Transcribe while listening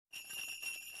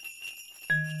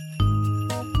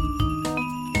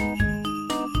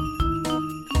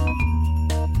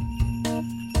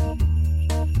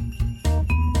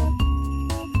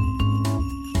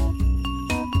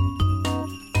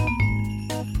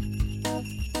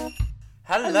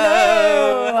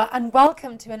Hello, and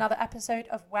welcome to another episode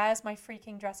of Where's My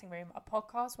Freaking Dressing Room, a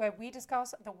podcast where we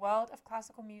discuss the world of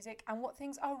classical music and what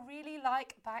things are really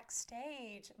like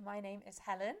backstage. My name is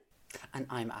Helen. And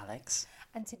I'm Alex.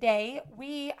 And today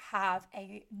we have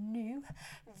a new,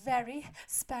 very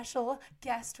special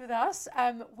guest with us.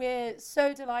 We're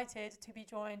so delighted to be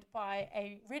joined by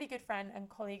a really good friend and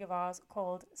colleague of ours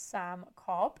called Sam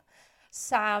Cobb.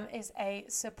 Sam is a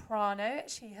soprano.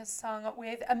 She has sung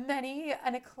with many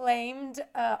an acclaimed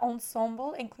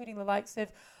ensemble, including the likes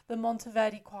of the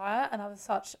Monteverdi Choir and other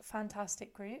such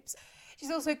fantastic groups.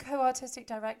 She's also co-artistic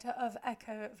director of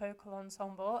Echo Vocal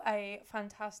Ensemble, a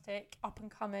fantastic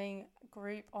up-and-coming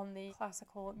group on the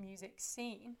classical music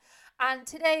scene. And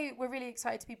today we're really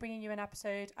excited to be bringing you an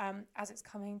episode as it's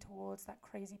coming towards that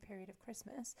crazy period of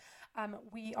Christmas.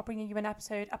 We are bringing you an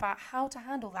episode about how to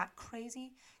handle that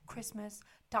crazy Christmas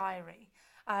diary.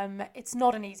 It's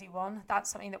not an easy one. That's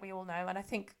something that we all know. And I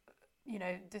think, you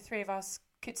know, the three of us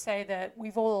could say that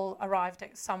we've all arrived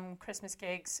at some Christmas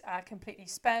gigs completely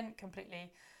spent,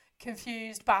 completely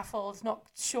confused, baffled, not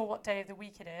sure what day of the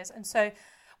week it is. And so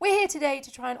we're here today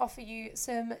to try and offer you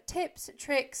some tips,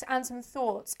 tricks, and some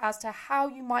thoughts as to how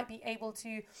you might be able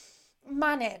to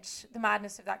manage the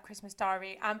madness of that Christmas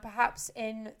diary. And perhaps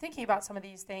in thinking about some of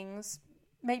these things,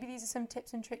 maybe these are some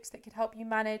tips and tricks that could help you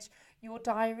manage your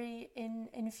diary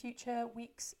in future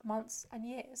weeks, months, and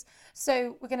years.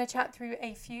 So we're going to chat through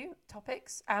a few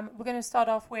topics. We're going to start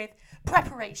off with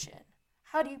preparation.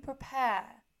 How do you prepare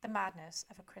the madness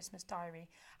of a Christmas diary?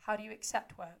 How do you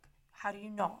accept work? How do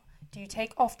you not? Do you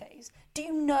take off days? Do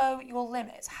you know your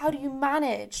limits? How do you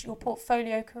manage your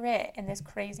portfolio career in this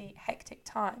crazy, hectic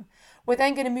time? We're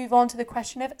then going to move on to the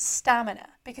question of stamina,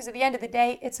 because at the end of the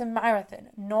day, it's a marathon,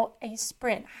 not a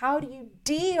sprint. How do you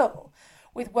deal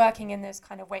with working in this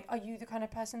kind of way? Are you the kind of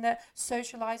person that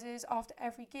socializes after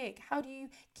every gig? How do you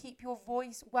keep your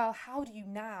voice well? How do you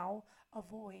now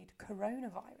avoid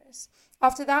coronavirus?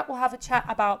 After that, we'll have a chat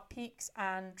about peaks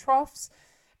and troughs.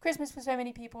 Christmas for so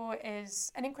many people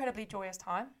is an incredibly joyous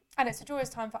time, and it's a joyous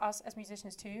time for us as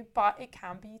musicians too, but it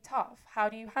can be tough. How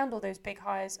do you handle those big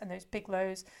highs and those big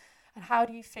lows, and how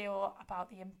do you feel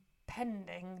about the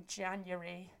impending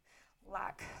January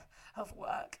lack of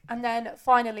work? And then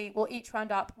finally, we'll each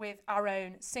round up with our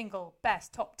own single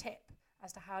best top tip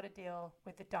as to how to deal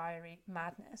with the diary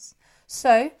madness.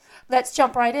 So let's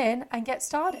jump right in and get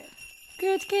started.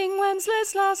 Good King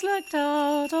Wenceslas looked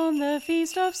out on the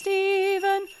feast of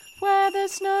Stephen, where the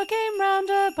snow came round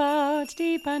about,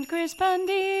 deep and crisp and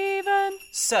even.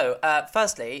 So,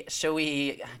 firstly, shall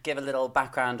we give a little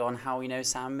background on how we know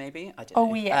Sam, maybe? I don't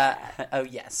know. Yeah.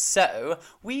 Yes. So,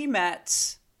 we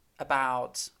met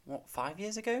about, 5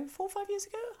 years ago? 4 or 5 years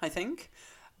ago, I think.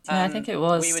 Yeah, I think it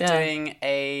was. We were doing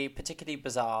a particularly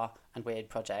bizarre and weird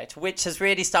project, which has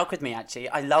really stuck with me, actually.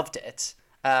 I loved it.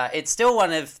 It's still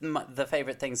one of the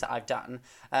favourite things that I've done.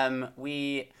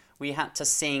 We had to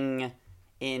sing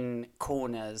in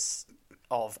corners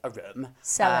of a room.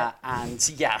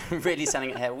 And yeah, really selling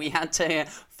it here. We had to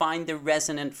find the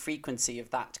resonant frequency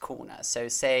of that corner. So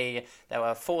say there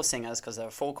were 4 singers, because there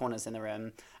were 4 corners in the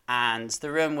room, and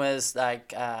the room was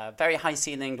like very high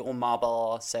ceilinged, all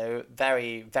marble, so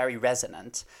very, very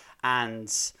resonant.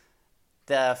 And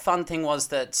the fun thing was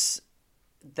that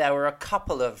there were a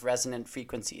couple of resonant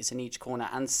frequencies in each corner,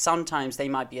 and sometimes they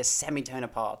might be a semitone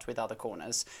apart with other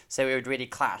corners, so it would really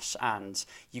clash and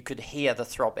you could hear the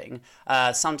throbbing.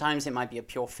 Sometimes it might be a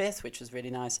pure fifth, which was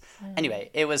really nice. Anyway,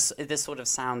 it was this sort of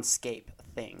soundscape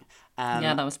thing.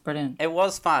 Yeah, that was brilliant. It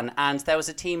was fun, and there was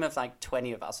a team of like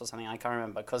 20 of us or something, I can't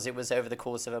remember, because it was over the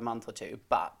course of a month or two,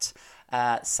 but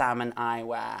Sam and I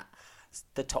were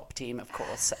the top team, of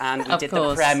course, and we did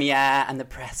the premiere and the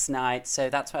press night, so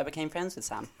that's why I became friends with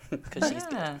Sam, because she's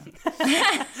good.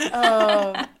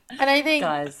 And I think,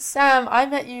 Sam, I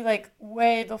met you like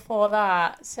way before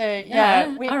that, so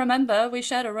yeah. I remember, we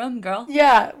shared a room, girl.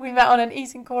 Yeah, we met on an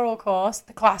Eton choral course,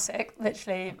 the classic,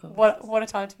 literally, what a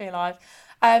time to be alive.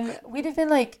 We'd have been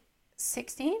like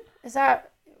 16, is that?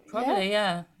 Probably,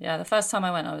 yeah. Yeah, the first time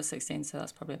I went, I was 16, so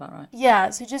that's probably about right. Yeah,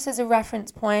 so just as a reference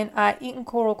point, Eton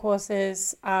choral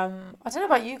courses, I don't know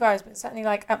about you guys, but certainly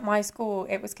like at my school,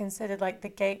 it was considered like the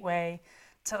gateway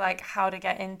to like how to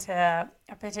get into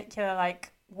a particular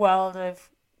like world of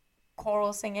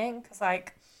choral singing, because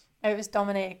like it was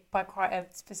dominated by quite a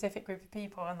specific group of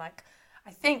people, and like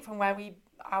I think from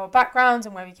our backgrounds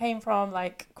and where we came from,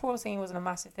 like choral singing wasn't a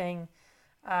massive thing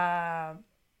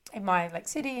in my like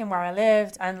city and where I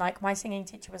lived, and like my singing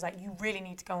teacher was like, you really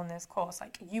need to go on this course,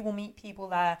 like you will meet people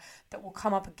there that will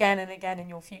come up again and again in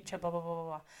your future, blah blah blah blah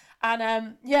blah.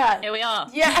 And Here we are.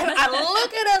 Yeah, and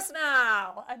look at us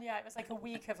now. And yeah, it was like a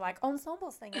week of like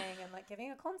ensemble singing and like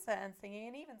giving a concert and singing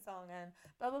an evensong and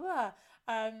blah blah blah.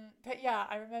 But yeah,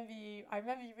 I remember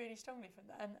you really strongly from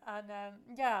then. And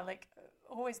yeah, like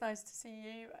always nice to see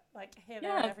you like here,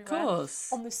 there, and everywhere. Of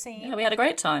course. On the scene. Yeah, we had a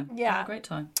great time. Yeah. We had a great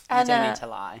time. You don't need to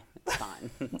lie. It's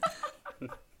fine.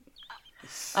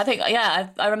 I think, yeah,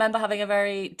 I remember having a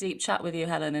very deep chat with you,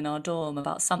 Helen, in our dorm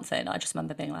about something. I just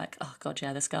remember being like, oh, God,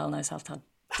 yeah, this girl knows how to have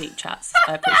deep chats.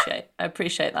 I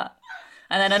appreciate that.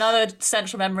 And then another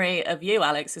central memory of you,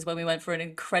 Alex, is when we went for an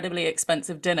incredibly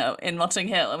expensive dinner in Notting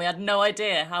Hill, and we had no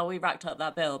idea how we racked up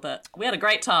that bill, but we had a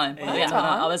great time. At the end of the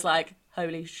night, I was like,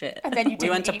 holy shit. And then we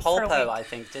went to Polpo, I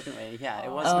think, didn't we? Yeah,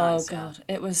 it was nice. Oh, God,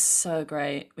 it was so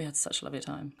great. We had such a lovely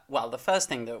time. Well, the first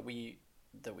thing that we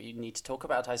need to talk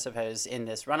about, I suppose, in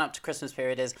this run-up to Christmas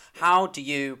period is how do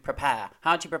you prepare?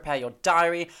 How do you prepare your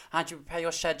diary? How do you prepare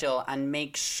your schedule and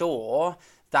make sure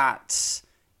that,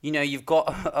 you know, you've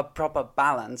got a proper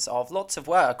balance of lots of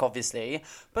work, obviously,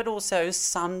 but also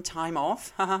some time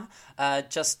off,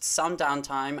 just some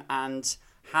downtime, and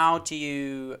how do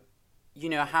you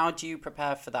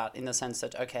prepare for that in the sense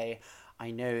that, okay,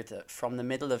 I know that from the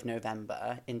middle of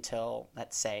November until,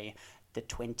 let's say, the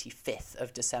 25th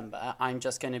of December, I'm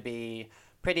just going to be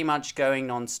pretty much going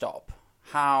non-stop.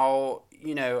 How do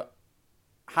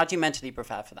you mentally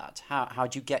prepare for that? How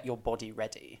do you get your body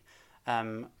ready?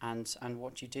 And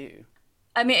what do you do?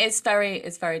 I mean, it's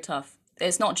very tough.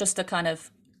 It's not just a kind of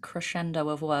crescendo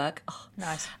of work. Oh,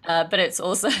 nice. But it's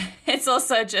also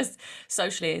just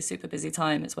socially a super busy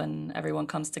time. It's when everyone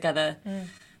comes together.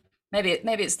 Maybe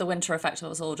it's the winter effect of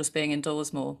us all just being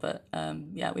indoors more, but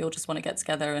yeah, we all just want to get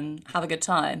together and have a good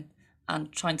time,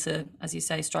 and trying to, as you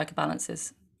say, strike a balance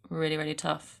is really, really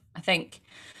tough. I think,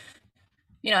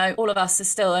 you know, all of us is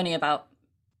still only about,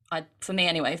 for me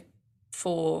anyway,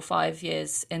 4 or 5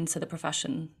 years into the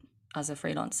profession as a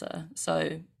freelancer.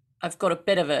 So I've got a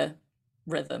bit of a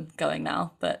rhythm going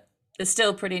now, but it's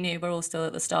still pretty new. We're all still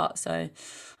at the start. So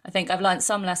I think I've learned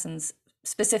some lessons.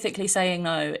 Specifically saying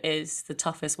no is the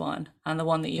toughest one, and the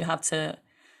one that you have to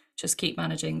just keep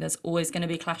managing. There's always going to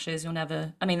be clashes.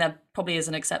 There probably is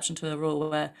an exception to the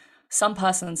rule where some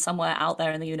person somewhere out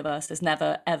there in the universe has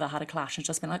never ever had a clash and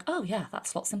just been like, oh yeah, that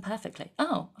slots in perfectly.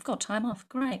 Oh, I've got time off.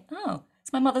 Great. Oh,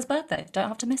 it's my mother's birthday. Don't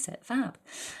have to miss it. Fab.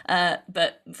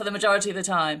 But for the majority of the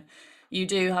time, you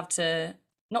do have to,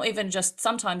 not even just,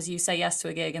 sometimes you say yes to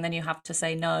a gig and then you have to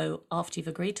say no after you've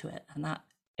agreed to it. And that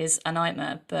is a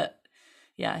nightmare. But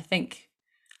yeah, I think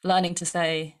learning to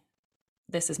say,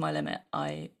 this is my limit.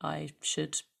 I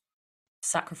should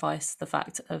sacrifice the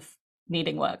fact of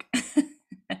needing work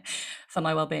for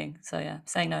my well-being. So yeah,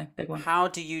 saying no, big one. How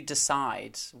do you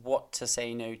decide what to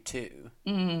say no to?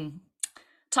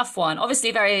 Tough one.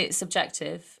 Obviously very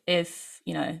subjective. If,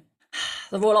 you know,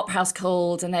 the Royal Opera House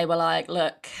called and they were like,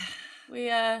 look,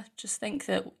 we just think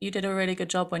that you did a really good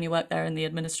job when you worked there in the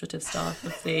administrative staff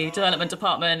of the development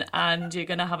department, and you're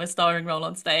going to have a starring role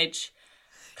on stage.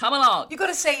 Come along. You got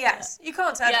to say yes. You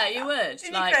can't tell. Yeah, you would. It'd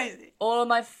be like crazy. All of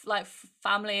my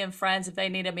family and friends, if they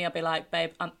needed me, I'd be like,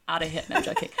 babe, I'm out of here. No, I'm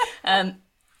joking.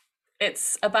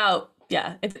 It's about,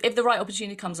 yeah. If the right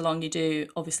opportunity comes along, you do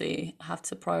obviously have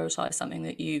to prioritize something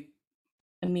that you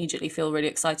immediately feel really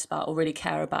excited about or really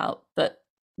care about. But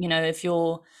you know, if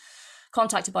you're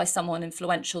contacted by someone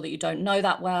influential that you don't know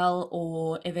that well,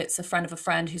 or if it's a friend of a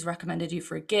friend who's recommended you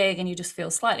for a gig and you just feel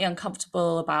slightly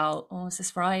uncomfortable about, oh, is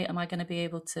this right? Am I going to be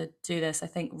able to do this? I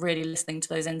think really listening to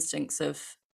those instincts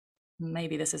of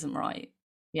maybe this isn't right.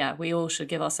 Yeah, we all should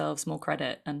give ourselves more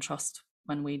credit and trust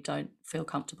when we don't feel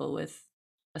comfortable with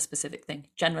a specific thing,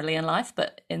 generally in life.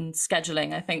 But in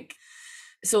scheduling, I think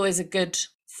it's always a good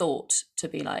thought to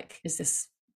be like, is this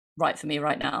right for me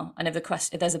right now? And if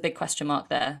there's a big question mark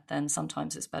there, then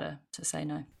sometimes it's better to say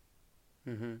no.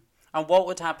 Mm-hmm. And what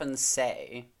would happen,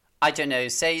 say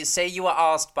you were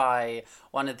asked by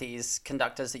one of these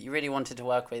conductors that you really wanted to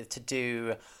work with to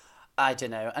do, I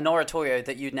don't know, an oratorio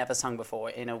that you'd never sung before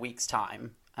in a week's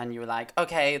time, and you were like,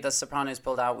 okay, the soprano's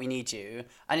pulled out, we need you,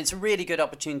 and it's a really good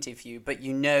opportunity for you, but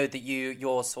you know that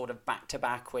you're sort of back to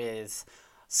back with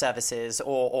services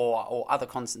or other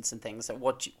concerts and things. So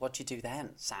what do you do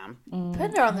then, Sam?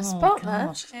 Putting her on the spot,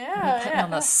 man. Yeah, putting her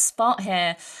on the spot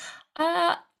here.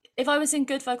 If I was in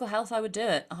good vocal health, I would do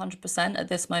it 100%. At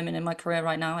this moment in my career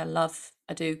right now,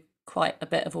 I do quite a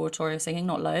bit of oratorio singing,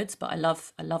 not loads, but I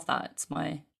love that. It's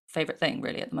my favorite thing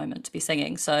really at the moment, to be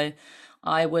singing. So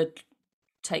I would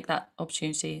take that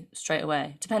opportunity straight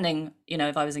away, depending, you know,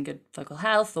 if I was in good vocal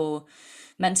health or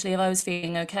mentally if I was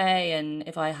feeling okay, and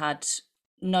if I had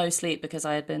no sleep because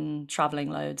I had been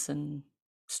traveling loads and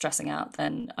stressing out,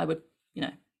 then I would,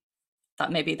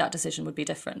 that maybe that decision would be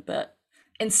different. But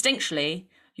instinctually,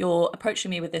 you're approaching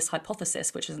me with this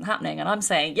hypothesis, which isn't happening, and I'm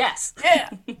saying yes. Yeah.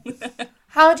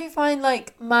 How do you find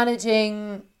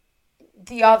managing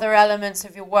the other elements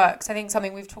of your work? 'Cause I think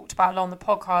something we've talked about along the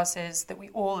podcast is that we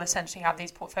all essentially have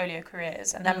these portfolio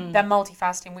careers, and they're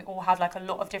multifaceted. We all have a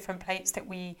lot of different plates that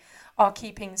we are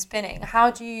keeping spinning.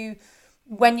 How do you,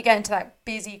 when you get into that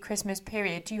busy Christmas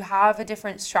period, do you have a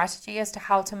different strategy as to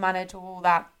how to manage all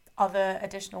that other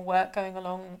additional work going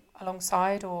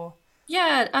alongside, or?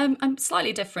 Yeah, I'm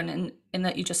slightly different in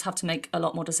that you just have to make a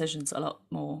lot more decisions a lot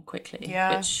more quickly.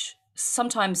 Yeah. Which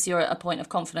sometimes you're at a point of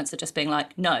confidence of just being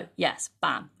like, no, yes,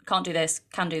 bam, can't do this,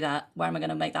 can do that. Where am I going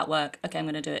to make that work? Okay, I'm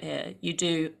going to do it here. You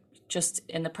do, just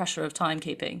in the pressure of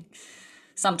timekeeping.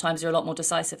 Sometimes you're a lot more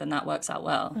decisive and that works out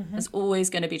well. There's always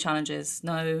going to be challenges.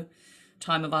 No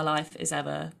time of our life is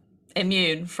ever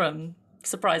immune from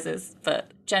surprises.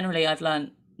 But generally I've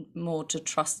learned more to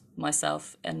trust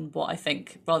myself and what I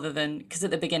think, rather than, because at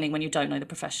the beginning when you don't know the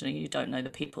profession and you don't know the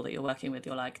people that you're working with,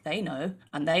 you're like, they know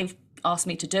and they've asked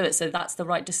me to do it, so that's the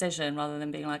right decision, rather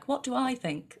than being like, what do I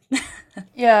think?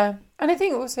 Yeah. And I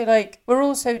think also we're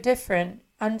all so different,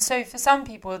 and so for some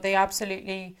people they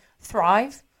absolutely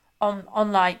thrive on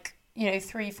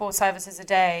 3-4 services a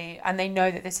day, and they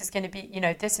know that this is going to be,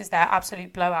 this is their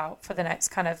absolute blowout for the next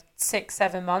kind of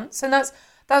 6-7 months, and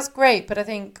that's great. But I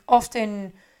think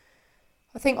often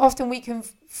we can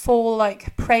fall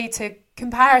prey to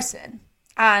comparison,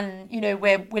 and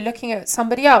we're looking at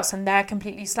somebody else and they're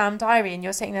completely slammed diary, and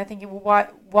you're sitting there thinking, well,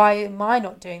 why am I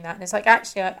not doing that? And it's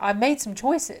actually I made some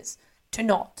choices to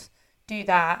not do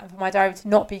that, and for my diary to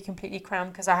not be completely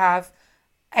crammed because I have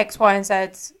X, Y, and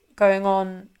Z going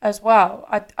on as well.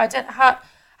 I don't,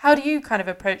 how do you kind of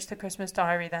approach the Christmas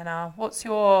diary then, Al? What's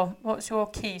your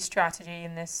key strategy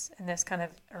in this kind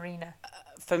of arena?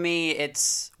 For me,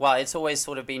 it's always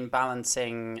sort of been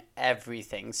balancing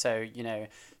everything. So,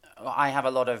 I have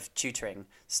a lot of tutoring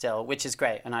still, which is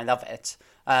great, and I love it.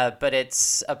 But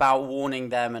it's about warning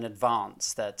them in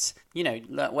advance that,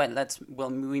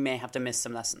 we may have to miss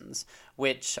some lessons,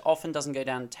 which often doesn't go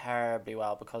down terribly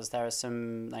well because there are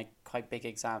some quite big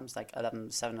exams,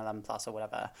 7, 11 plus or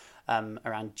whatever,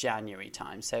 around January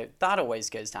time. So that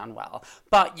always goes down well.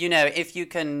 But, if you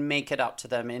can make it up to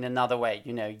them in another way,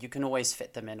 you can always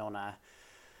fit them in on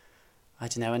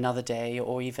another day,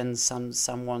 or even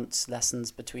some want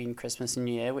lessons between Christmas and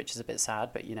New Year, which is a bit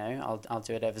sad, but I'll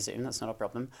do it over Zoom. That's not a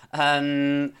problem.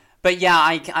 But yeah,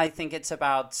 I think it's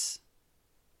about,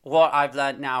 what I've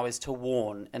learned now is to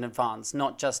warn in advance,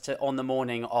 not just on the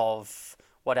morning of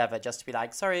whatever, just to be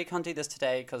like, sorry, I can't do this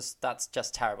today, because that's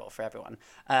just terrible for everyone.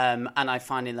 And I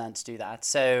finally learned to do that.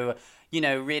 So,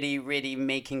 really, really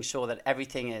making sure that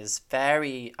everything is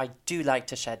I do like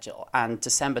to schedule, and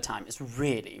December time is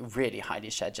really, really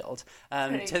highly scheduled.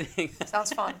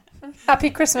 Sounds fun. Happy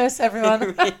Christmas,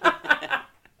 everyone.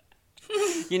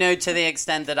 To the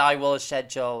extent that I will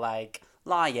schedule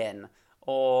lie-in,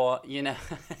 or,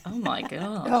 Oh my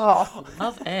God. Oh,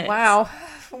 love it. Wow.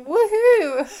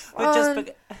 Woohoo.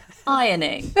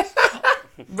 Ironing.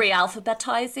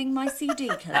 Re-alphabetizing my CD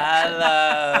collection.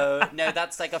 Hello. No,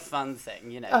 that's a fun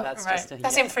thing, that's right. just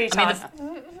that's in free time.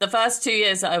 The first 2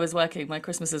 years that I was working, my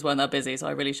Christmases weren't that busy, so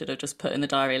I really should have just put in the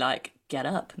diary get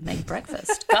up, make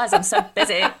breakfast. Guys, I'm so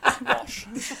busy.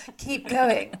 Keep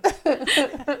going.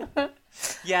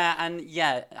 Yeah, and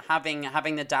having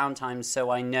the downtime, so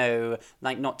I know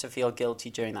not to feel guilty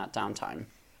during that downtime.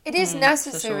 It is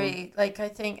necessary, sure. I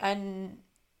think, and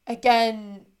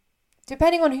again,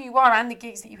 depending on who you are and the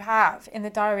gigs that you have in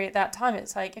the diary at that time,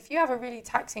 it's if you have a really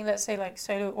taxing, let's say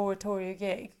solo oratorio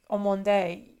gig on one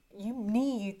day, you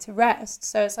need to rest.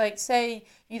 So it's say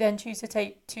you then choose to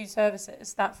take 2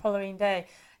 services that following day,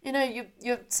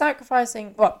 you're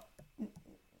sacrificing, well,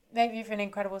 maybe if you're an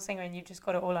incredible singer and you've just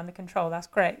got it all under control, that's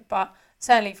great. But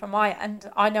certainly from my end,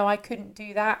 I know I couldn't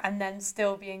do that and then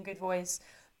still be in good voice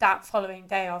that following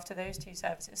day after those 2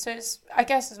 services. So it's, I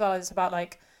guess as well, it's about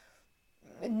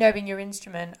knowing your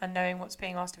instrument and knowing what's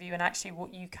being asked of you and actually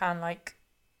what you can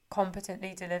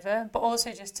competently deliver, but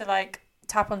also just to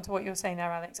tap onto what you're saying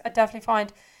there, Alex. I definitely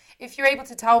find if you're able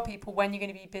to tell people when you're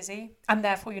going to be busy and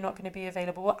therefore you're not going to be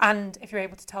available, and if you're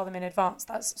able to tell them in advance,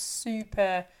 that's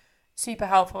super, super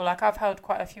helpful. I've held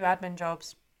quite a few admin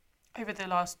jobs over the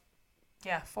last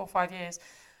 4 or 5 years,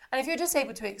 and if you're just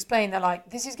able to explain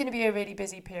that this is going to be a really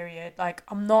busy period,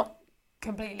 I'm not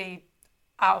completely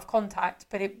out of contact,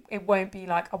 but it won't be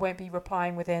I won't be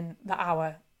replying within the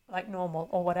hour normal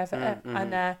or whatever. Mm-hmm.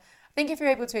 And I think if you're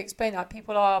able to explain that,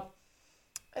 people are,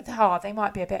 they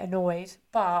might be a bit annoyed,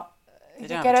 but They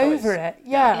don't get have a over choice. it.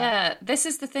 Yeah. Yeah, this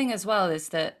is the thing as well, is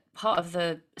that part of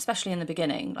especially in the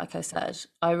beginning, like I said,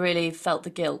 I really felt the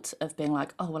guilt of being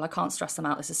like, oh, well, I can't stress them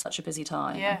out. This is such a busy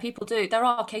time. Yeah. And people do. There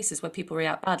are cases where people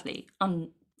react badly,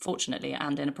 unfortunately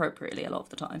and inappropriately a lot of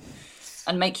the time,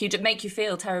 and make you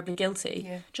feel terribly guilty.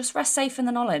 Yeah. Just rest safe in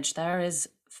the knowledge there is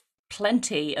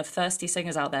plenty of thirsty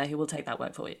singers out there who will take that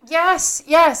work for you. Yes,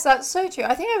 that's so true.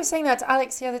 I think I was saying that to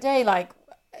Alex the other day, like,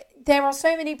 there are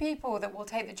so many people that will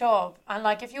take the job, and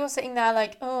like if you're sitting there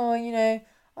like, oh, you know,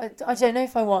 I don't know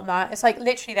if I want that, it's like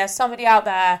literally there's somebody out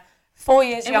there 4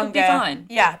 years It younger, will be fine.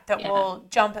 that will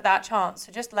jump at that chance.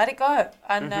 So just let it go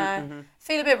and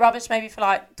feel a bit rubbish maybe for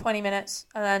like 20 minutes,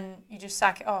 and then you just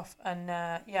sack it off. And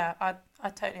I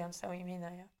totally understand what you mean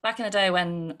there. Yeah. Back in the day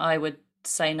when I would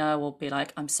say no or be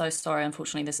like, I'm so sorry,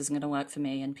 unfortunately this isn't going to work for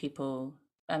me, and people,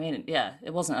 I mean, yeah,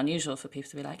 it wasn't unusual for people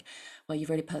to be like, well, you've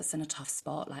really put us in a tough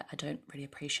spot, like I don't really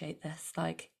appreciate this,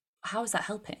 like how is that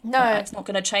helping? No, like, it's not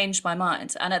going to change my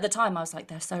mind. And at the time I was like,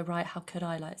 they're so right, how could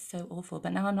I, like it's so awful.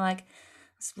 But now I'm like,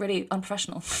 it's really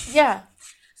unprofessional. Yeah.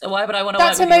 So why would I want to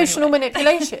That's work with emotional you anyway?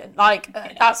 manipulation. Like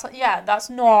that's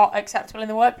not acceptable in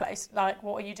the workplace. Like,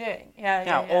 what are you doing?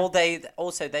 Yeah. Or they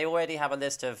already have a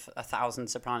list of 1,000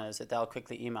 sopranos that they'll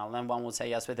quickly email, and then one will say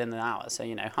yes within an hour. So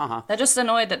haha. They're just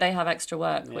annoyed that they have extra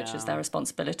work, which is their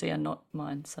responsibility and not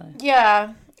mine. So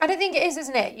Yeah, and I think it is,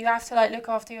 isn't it? You have to like look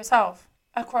after yourself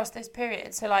across this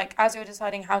period. So like as you're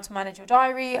deciding how to manage your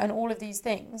diary and all of these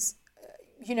things,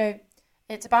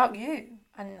 it's about you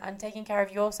and taking care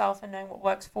of yourself and knowing what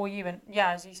works for you. And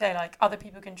yeah, as you say, like other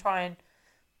people can try and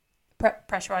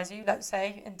pressurize you, let's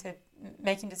say, into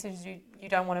making decisions you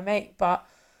don't want to make. But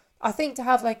I think to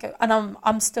have like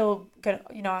I'm still gonna,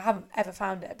 I haven't ever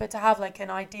found it, but to have like an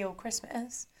ideal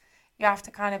Christmas, you have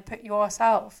to kind of put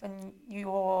yourself and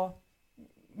your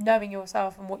knowing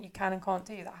yourself and what you can and can't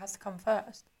do, that has to come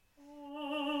first.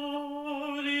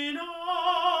 Holy night,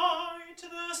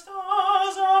 the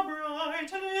stars are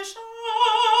brightly shining.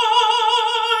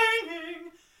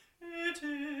 It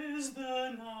is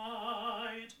the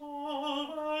night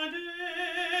of our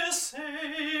dear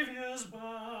Saviour's birth.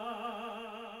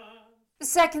 The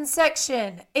second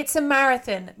section, it's a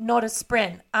marathon, not a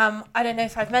sprint. I don't know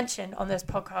if I've mentioned on this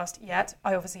podcast yet.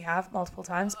 I obviously have multiple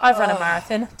times. I've run a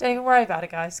marathon. Don't even worry about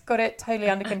it, guys. Got it totally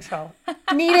under control.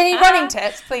 Need any running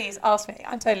tips? Please ask me.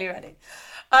 I'm totally ready.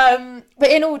 But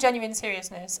in all genuine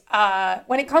seriousness,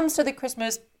 when it comes to the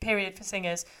Christmas period for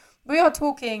singers, we are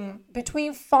talking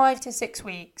between 5 to 6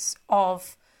 weeks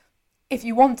of, if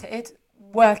you wanted,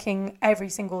 working every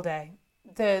single day.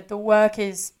 The work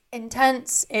is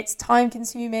intense, it's time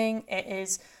consuming, it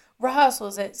is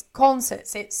rehearsals, it's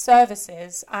concerts, it's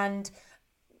services, and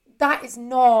that is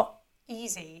not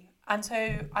easy. And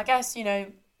so I guess,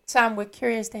 Sam, we're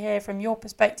curious to hear from your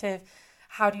perspective,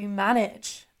 how do you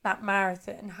manage that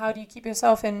marathon? How do you keep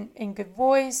yourself in good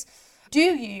voice? Do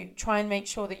you try and make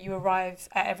sure that you arrive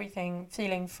at everything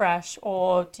feeling fresh,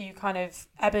 or do you kind of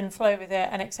ebb and flow with it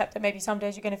and accept that maybe some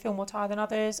days you're going to feel more tired than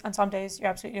others and some days you're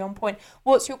absolutely on point?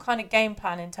 What's your kind of game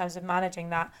plan in terms of managing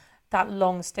that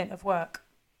long stint of work?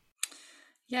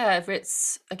 Yeah,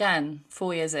 it's, again,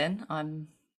 4 years in, I'm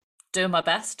doing my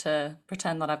best to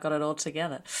pretend that I've got it all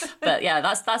together. But yeah,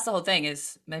 that's the whole thing,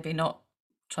 is maybe not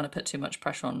trying to put too much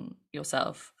pressure on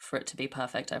yourself for it to be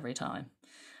perfect every time.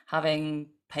 Having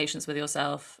patience with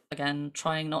yourself, again,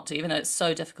 trying not to, even though it's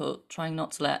so difficult, trying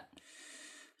not to let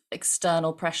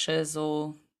external pressures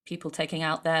or people taking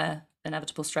out their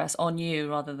inevitable stress on you,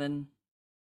 rather than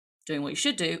doing what you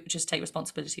should do, just take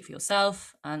responsibility for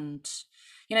yourself. And,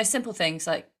 simple things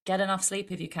like get enough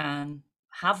sleep if you can,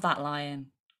 have that lie-in.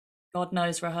 God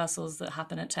knows rehearsals that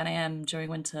happen at 10 a.m. during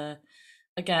winter,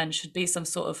 again, should be some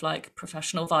sort of like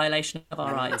professional violation of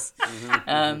our rights.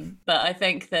 But I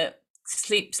think that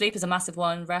sleep is a massive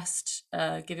one. Rest,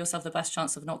 give yourself the best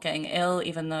chance of not getting ill,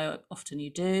 even though often you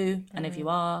do. And if you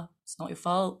are, it's not your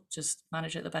fault. Just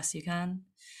manage it the best you can.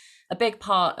 A big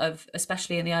part of,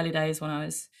 especially in the early days when I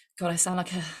sound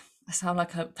like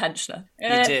a pensioner.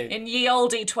 You do. In ye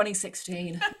olde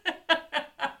 2016.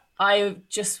 I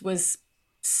just was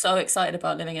so excited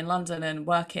about living in London and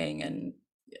working, and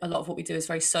a lot of what we do is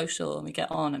very social and we get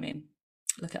on. I mean,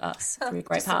 look at us, 3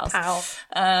 great pals.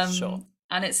 Sure.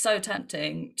 And it's so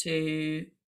tempting to,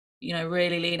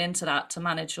 really lean into that, to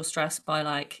manage your stress by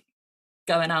like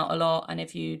going out a lot. And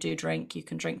if you do drink, you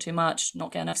can drink too much,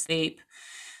 not get enough sleep,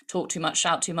 talk too much,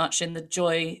 shout too much in the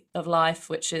joy of life,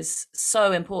 which is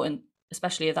so important,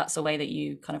 especially if that's a way that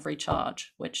you kind of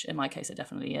recharge, which in my case, it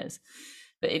definitely is.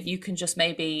 But if you can just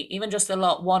maybe even just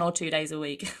allot 1 or 2 days a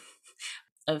week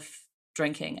of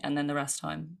drinking, and then the rest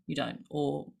time you don't,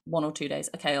 or 1 or 2 days,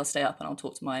 okay, I'll stay up and I'll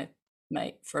talk to my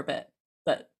mate for a bit,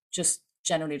 but just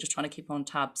generally just trying to keep on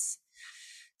tabs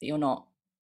that you're not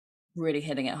really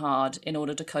hitting it hard in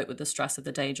order to cope with the stress of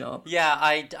the day job. Yeah,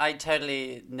 I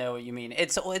totally know what you mean.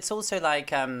 It's also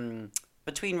like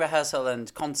between rehearsal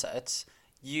and concert,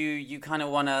 you kind of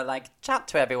want to like chat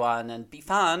to everyone and be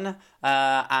fun,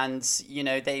 and you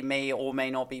know they may or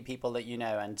may not be people that you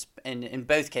know, and in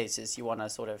both cases you want to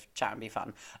sort of chat and be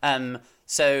fun.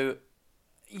 So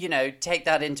you know, take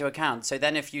that into account. So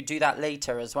then if you do that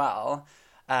later as well,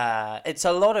 it's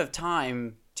a lot of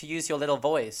time to use your little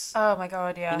voice. Oh my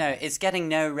God, yeah. You know, it's getting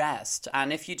no rest.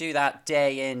 And if you do that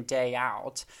day in, day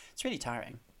out, it's really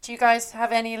tiring. Do you guys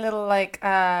have any little, like,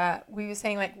 we were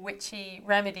saying, like, witchy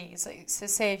remedies? Like, so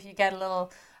say if you get a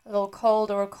little cold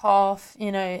or a cough,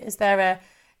 you know, do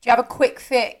you have a quick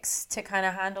fix to kind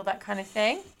of handle that kind of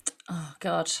thing? Oh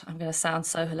God, I'm going to sound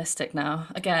so holistic now.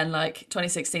 Again, like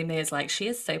 2016 me is like, she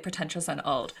is so pretentious and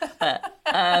old. But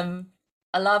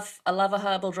I love a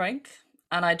herbal drink.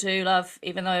 And I do love,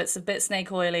 even though it's a bit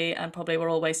snake oily and probably we're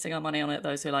all wasting our money on it,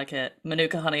 those who like it,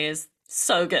 Manuka honey is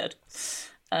so good.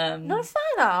 Not a fan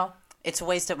now. It's a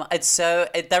waste of money.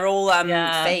 They're all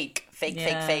fake,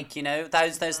 Yeah. fake, you know?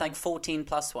 Those like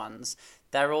 14+ ones.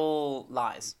 They're all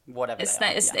lies, whatever they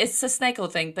are. It's a snake oil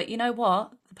thing, but you know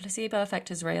what? The placebo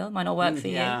effect is real. It might not work for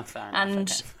you. Yeah, fair enough.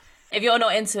 And okay. if you're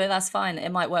not into it, that's fine.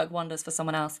 It might work wonders for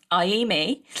someone else, i.e.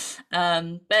 me.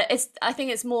 But I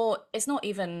think it's not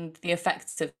even the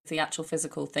effects of the actual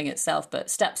physical thing itself, but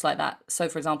steps like that. So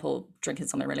for example, drinking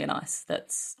something really nice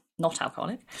that's not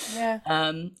alcoholic. Yeah.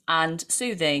 And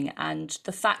soothing, and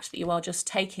the fact that you are just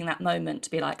taking that moment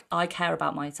to be like, I care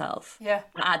about myself. Yeah.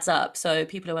 It adds up. So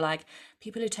people who are like,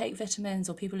 people who take vitamins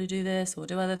or people who do this or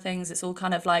do other things, it's all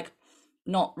kind of like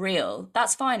not real.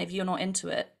 That's fine if you're not into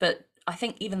it. But I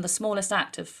think even the smallest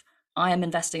act of I am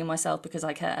investing in myself because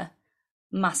I care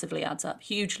massively adds up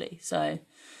hugely. So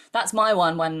that's my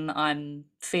one when I'm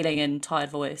feeling in tired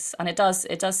voice, and it does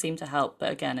seem to help.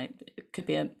 But again, it could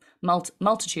be a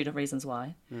multitude of reasons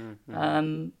why.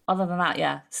 Mm-hmm. Other than that,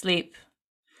 yeah, sleep,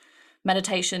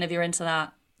 meditation if you're into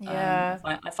that. Yeah.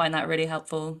 I find that really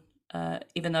helpful,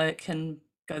 even though it can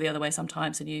go the other way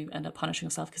sometimes and you end up punishing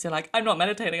yourself because you're like, I'm not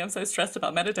meditating, I'm so stressed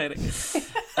about meditating.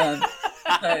 So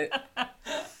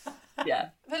yeah,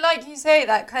 But like you say,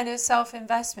 that kind of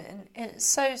self-investment is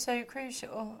so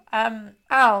crucial.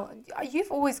 Al, you've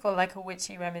always got like a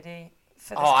witchy remedy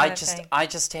for this kind of thing. I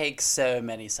just take so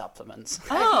many supplements.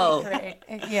 oh Great.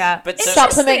 Yeah. But so-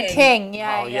 Supplement Interesting. king.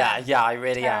 Yeah. Oh yeah, I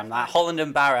really am. That Terrifying. Holland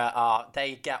and Barrett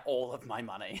they get all of my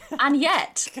money. and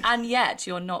yet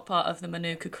you're not part of the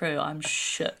Manuka crew. I'm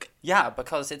shook. Yeah,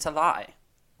 because it's a lie.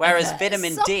 Whereas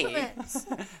vitamin D, Supplements.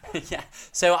 yeah.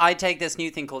 So I take this new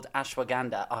thing called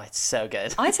ashwagandha. Oh, it's so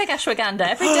good. I take ashwagandha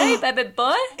every day, baby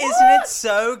boy. Isn't it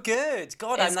so good?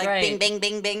 God, It's I'm like great. bing, bing,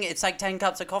 bing, bing. It's like 10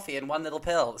 cups of coffee in one little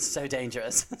pill. It's so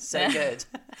dangerous. So Yeah. good.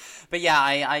 But yeah,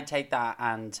 I take that,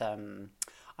 and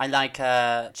I like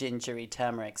gingery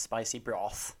turmeric spicy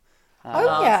broth. Oh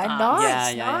love yeah, that.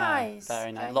 nice, yeah, nice.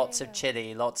 Very nice. Yeah, Lots yeah, of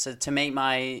chili, to make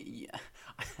my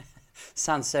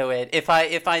sounds so weird. If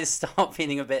I start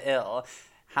feeling a bit ill,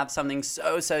 have something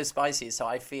so spicy, so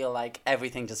I feel like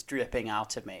everything just dripping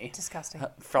out of me Disgusting.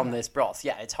 from this broth.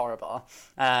 Yeah, it's horrible.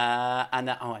 And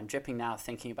then, I'm dripping now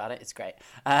thinking about it. It's great.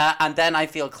 And then I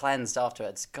feel cleansed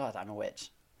afterwards. God, I'm a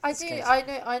witch. I It's do. crazy.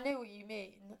 I know what you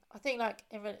mean. I think like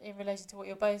in relation to what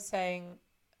you're both saying,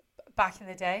 back in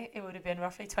the day, it would have been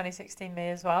roughly 2016 me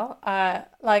as well.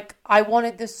 Like I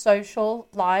wanted the social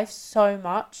life so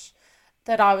much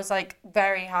that I was like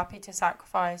very happy to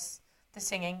sacrifice the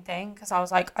singing thing, because I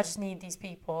was like, I just need these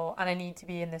people and I need to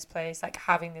be in this place, like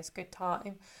having this good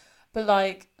time. But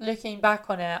like looking back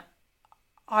on it,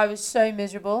 I was so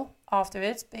miserable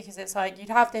afterwards, because it's like you'd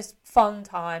have this fun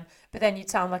time, but then you'd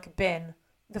sound like a bin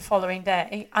the following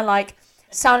day. And like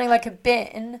sounding like a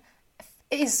bin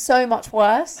is so much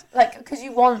worse, like because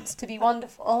you want to be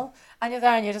wonderful and you're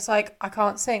there and you're just like, I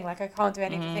can't sing, like I can't do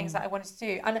any of the things that I wanted to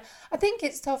do. And I think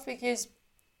it's tough because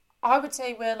I would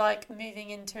say we're like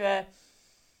moving into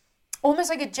almost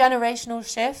like a generational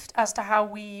shift as to how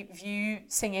we view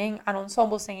singing and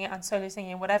ensemble singing and solo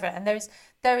singing and whatever. And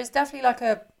there is definitely like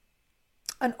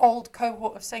an old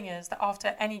cohort of singers that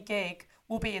after any gig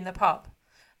will be in the pub,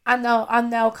 and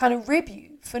they'll kind of rib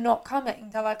you for not coming.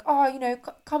 They're like, oh, you know,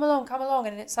 come along.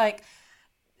 And it's like,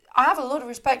 I have a lot of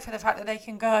respect for the fact that they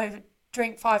can go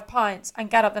drink 5 pints and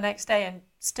get up the next day and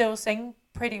still sing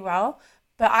pretty well.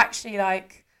 But actually,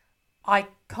 like, I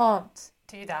can't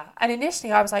do that. And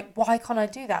initially I was like, why can't I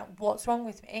do that? What's wrong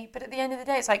with me? But at the end of the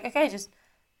day, it's like, okay, just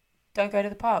don't go to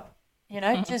the pub, you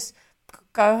know, just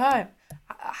go home.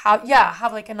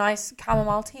 have like a nice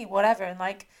chamomile tea, whatever, and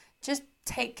like just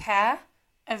take care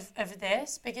of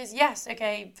this, because yes,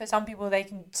 okay, for some people they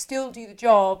can still do the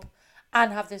job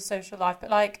and have this social life, but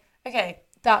like, okay,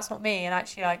 that's not me, and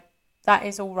actually like that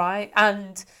is all right,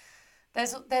 and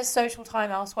there's social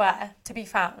time elsewhere to be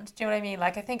found. Do you know what I mean?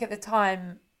 Like, I think at the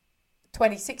time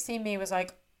 2016 me was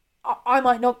like, I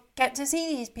might not get to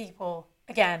see these people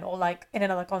again, or like in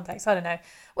another context, I don't know.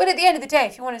 Well, at the end of the day,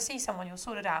 if you want to see someone, you'll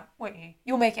sort it out, won't you?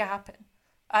 You'll make it happen.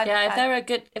 And,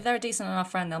 if they're a decent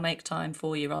enough friend, they'll make time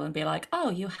for you rather than be like, oh,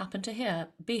 you happen to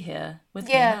be here with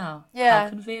me now. Yeah. How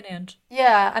convenient.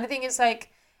 Yeah, and I think it's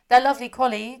like, they're lovely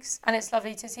colleagues and it's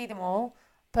lovely to see them all.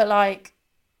 But like,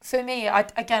 for me, I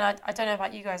don't know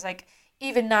about you guys, like,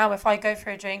 even now if I go for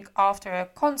a drink after a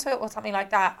concert or something like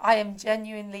that, I am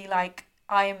genuinely like,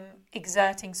 I'm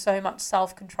exerting so much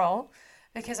self-control,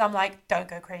 because I'm like, don't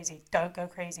go crazy, don't go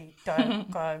crazy, don't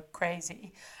go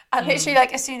crazy. And literally,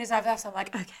 like, as soon as I've left, I'm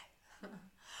like, okay,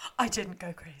 I didn't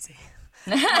go crazy.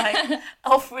 Like,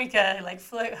 off we go, like,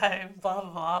 float home, blah,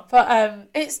 blah, blah. But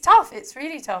it's tough. It's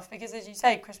really tough because, as you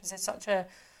say, Christmas is such a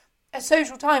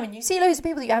social time, and you see loads of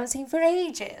people that you haven't seen for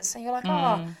ages. And you're like,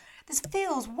 oh, this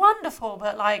feels wonderful.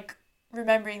 But, like,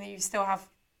 remembering that you still have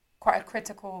quite a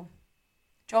critical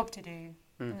job to do,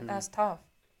 that's tough.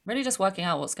 Really just working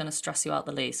out what's going to stress you out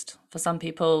the least. For some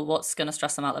people, what's going to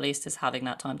stress them out the least is having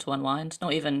that time to unwind.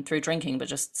 Not even through drinking, but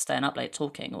just staying up late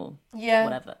talking or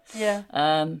whatever. Yeah.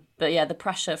 But yeah, the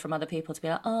pressure from other people to be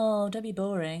like, oh, don't be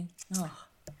boring.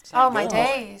 Oh, my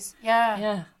days. Yeah.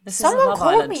 Yeah. Someone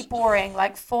called me boring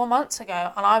like 4 months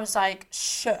ago, and I was like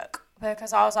shook,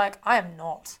 because I was like, I am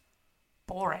not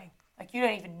boring. Like, you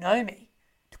don't even know me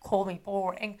to call me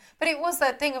boring. But it was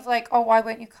that thing of like, oh, why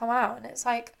won't you come out? And it's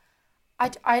like,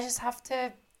 I just have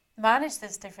to manage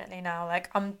this differently now.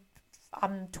 Like, I'm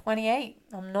 28.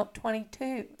 I'm not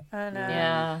 22. And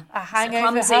a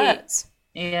hangover hurts.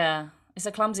 Yeah. It's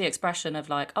a clumsy expression of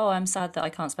like, oh, I'm sad that I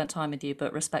can't spend time with you,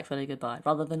 but respectfully goodbye.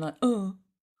 Rather than like, oh,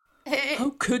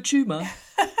 how could you, man?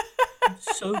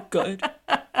 So good.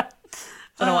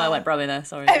 Don't know why I went Brummy there.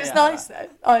 Sorry. It was nice though.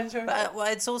 I enjoyed it. Well,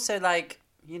 it's also like,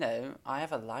 you know, I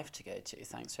have a life to go to.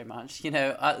 Thanks so much. You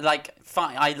know,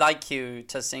 fine. I like you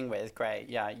to sing with. Great.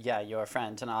 Yeah. You're a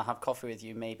friend, and I'll have coffee with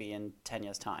you maybe in 10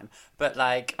 years' time. But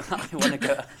like, I want to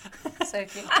go. So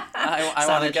cute. I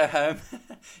want to go home.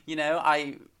 You know,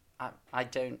 I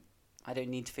don't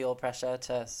need to feel pressure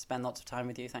to spend lots of time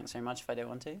with you. Thanks so much if I don't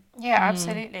want to. Yeah,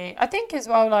 absolutely. I think as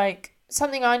well, like,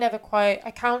 something I never quite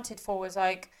accounted for was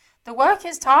like, the work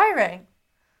is tiring.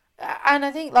 And I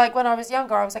think, like, when I was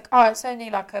younger, I was like, oh, it's only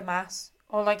like a mass,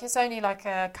 or like it's only like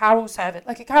a carol service.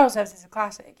 Like, a carol service is a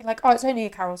classic. You're like, oh, it's only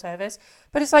a carol service.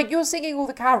 But it's like, you're singing all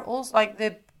the carols, like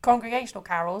the congregational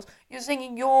carols. You're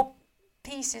singing your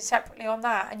pieces separately on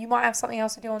that, and you might have something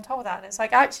else to do on top of that. And it's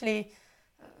like, actually,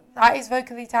 that is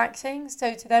vocally taxing.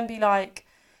 So to then be like,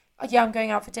 yeah, I'm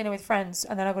going out for dinner with friends,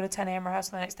 and then I've got a 10 a.m.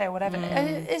 rehearsal the next day or whatever.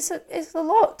 It's a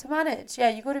lot to manage. Yeah,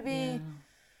 you got to be...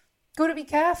 Got to be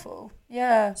careful.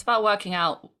 Yeah. It's about working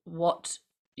out what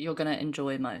you're going to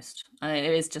enjoy most. And it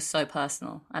is just so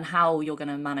personal, and how you're going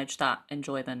to manage that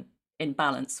enjoyment in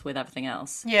balance with everything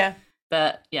else. Yeah.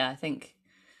 But yeah, I think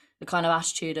the kind of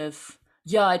attitude of,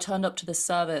 yeah, I turned up to this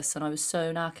service and I was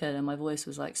so knackered and my voice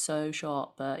was like so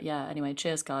short. But yeah, anyway,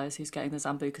 cheers guys, who's getting the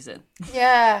Zambucas in?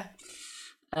 Yeah.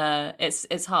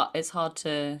 It's hard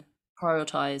to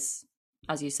prioritize,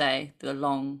 as you say, the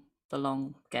long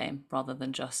game rather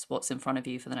than just what's in front of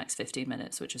you for the next 15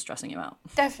 minutes, which is stressing you out.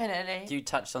 Definitely. You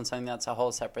touched on something that's a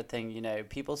whole separate thing. You know,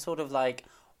 people sort of like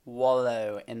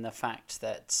wallow in the fact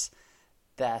that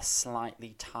they're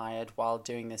slightly tired while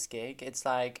doing this gig. It's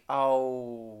like,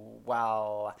 oh,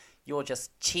 well, you're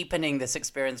just cheapening this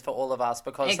experience for all of us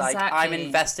because like I'm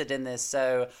invested in this,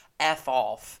 so F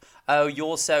off. Oh,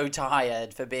 you're so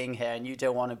tired for being here and you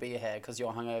don't want to be here because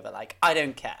you're hungover. Like, I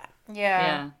don't care.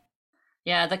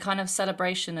 Yeah, the kind of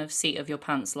celebration of seat of your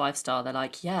pants lifestyle. They're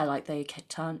like, yeah, like they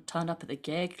turned up at the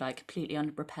gig like completely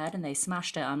underprepared and they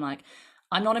smashed it. I'm like,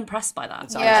 I'm not impressed by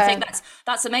that. I think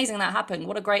that's amazing that happened.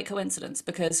 What a great coincidence,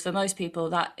 because for most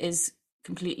people that is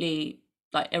completely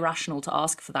like irrational to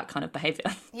ask for that kind of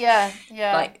behavior. Yeah.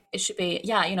 Like it should be,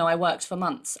 yeah, you know, I worked for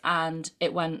months and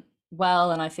it went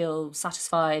well and I feel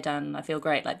satisfied and I feel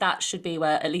great. Like that should be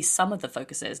where at least some of the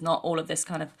focus is, not all of this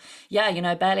kind of, yeah, you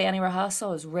know, barely any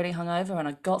rehearsal, I was really hungover and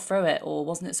I got through it, or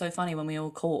wasn't it so funny when we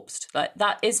all corpsed? Like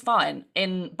that is fine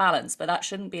in balance, but that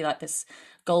shouldn't be like this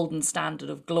golden standard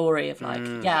of glory of like,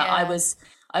 I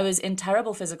was in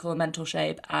terrible physical and mental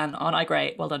shape and aren't I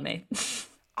great? Well done me.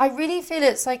 I really feel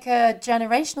it's like a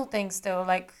generational thing still.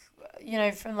 Like, you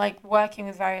know, from like working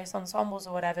with various ensembles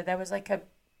or whatever, there was like a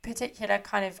particular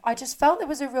kind of, I just felt there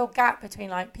was a real gap between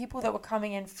like people that were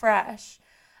coming in fresh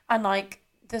and like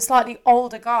the slightly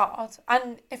older guard.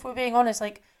 And if we're being honest,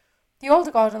 like the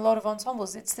older guard in a lot of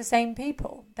ensembles, it's the same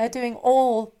people. They're doing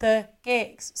all the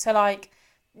gigs. So like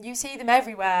you see them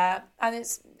everywhere, and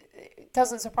it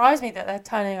doesn't surprise me that they're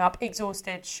turning up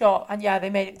exhausted, shot, and yeah, they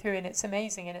made it through and it's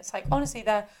amazing. And it's like, honestly,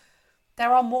 there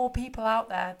are more people out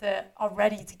there that are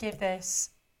ready to give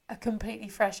this a completely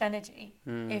fresh energy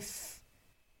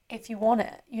if you want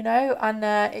it, you know. And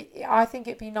I think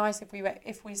it'd be nice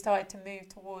if we started to move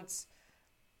towards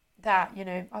that, you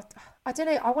know. I don't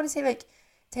know, I want to say like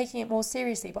taking it more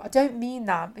seriously, but I don't mean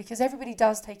that, because everybody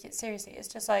does take it seriously. It's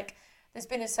just like there's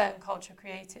been a certain culture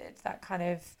created, that kind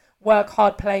of work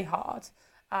hard, play hard,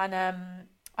 and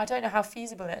I don't know how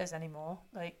feasible it is anymore,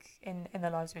 like in the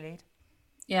lives we lead.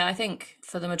 Yeah, I think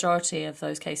for the majority of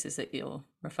those cases that you're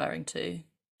referring to,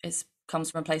 it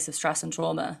comes from a place of stress and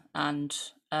trauma, and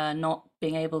not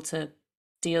being able to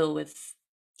deal with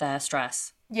their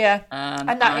stress. Yeah,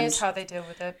 and that is how they deal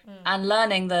with it. And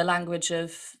learning the language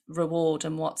of reward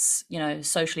and what's, you know,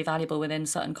 socially valuable within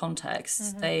certain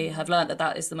contexts. They have learned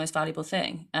that is the most valuable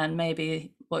thing. And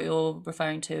maybe what you're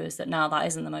referring to is that now that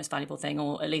isn't the most valuable thing,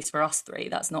 or at least for us three,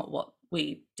 that's not what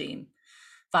we deem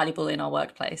valuable in our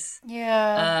workplace.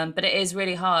 Yeah. But it is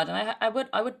really hard. And I would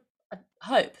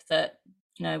hope that,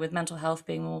 you know, with mental health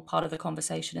being more part of the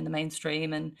conversation in the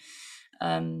mainstream, and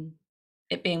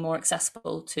it being more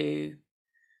accessible to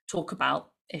talk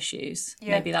about issues,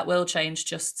 maybe that will change,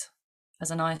 just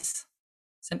as a nice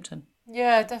symptom.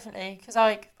 Yeah, definitely, because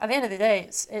like at the end of the day,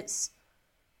 it's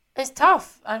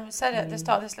tough. And we said it at the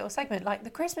start of this little segment, like the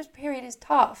Christmas period is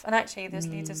tough, and actually this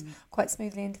leads us quite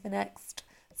smoothly into the next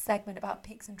segment about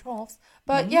peaks and troughs.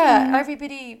 But yeah,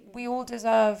 we all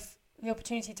deserve the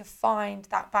opportunity to find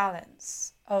that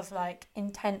balance of like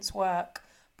intense work,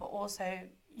 but also,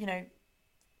 you know,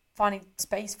 finding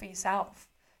space for yourself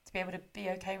to be able to be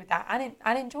okay with that and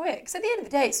enjoy it. Because at the end of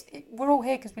the day, we're all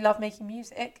here because we love making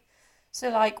music. So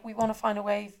like we want to find a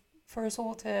way for us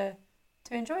all to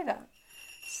enjoy that.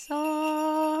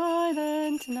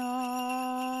 Silent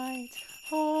night,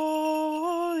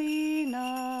 holy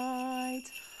night,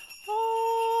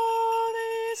 all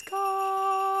is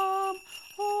calm,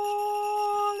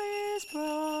 all is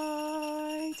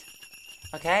bright.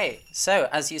 Okay, so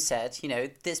as you said, you know,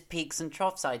 this peaks and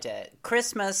troughs idea.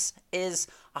 Christmas is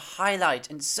a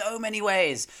highlight in so many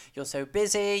ways. You're so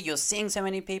busy, you're seeing so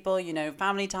many people, you know,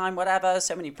 family time, whatever,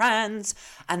 so many friends.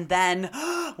 And then,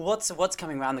 what's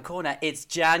coming around the corner? It's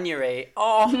January.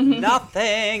 Oh,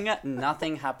 nothing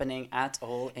happening at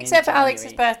all in Except for January.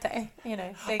 Alex's birthday, you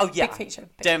know, big feature.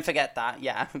 Don't forget that,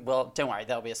 yeah. Well, don't worry,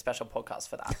 there'll be a special podcast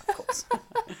for that, of course.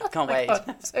 Can't wait. God,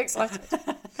 I'm so excited.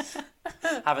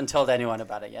 Haven't told anyone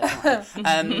about it yet.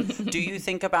 Do you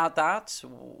think about that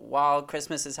while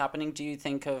Christmas is happening? Do you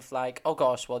think of like, oh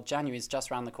gosh, well, January's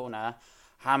just around the corner.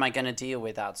 How am I going to deal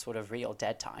with that sort of real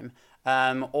dead time?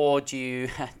 Or do you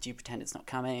pretend it's not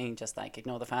coming? Just like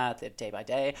ignore the fact, live day by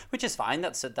day, which is fine.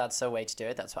 That's a way to do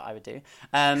it. That's what I would do.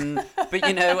 But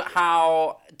you know,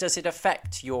 how does it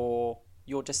affect your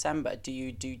December? Do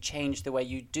you change the way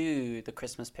you do the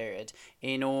Christmas period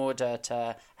in order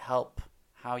to help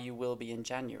how you will be in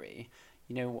January?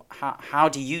 You know, how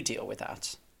do you deal with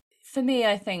that? For me,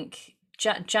 I think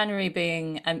January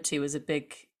being empty was a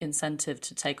big incentive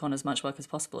to take on as much work as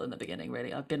possible in the beginning,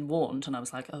 really. I've been warned and I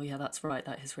was like, oh yeah, that's right,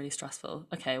 that is really stressful.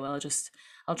 Okay, well,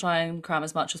 I'll try and cram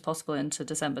as much as possible into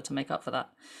December to make up for that.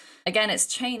 Again, it's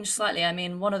changed slightly. I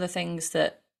mean, one of the things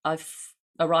that I've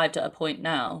arrived at a point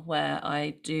now where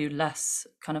I do less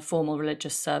kind of formal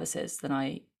religious services than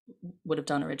I would have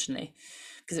done originally,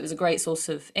 because it was a great source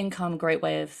of income, great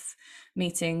way of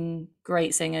meeting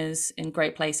great singers in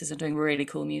great places and doing really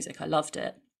cool music. I loved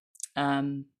it.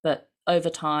 But over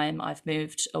time, I've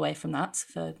moved away from that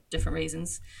for different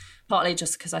reasons, partly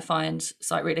just because I find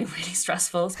sight reading really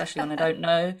stressful, especially when I don't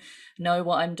know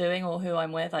what I'm doing or who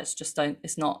I'm with.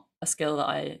 It's not a skill that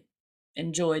I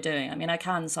enjoy doing. I mean, I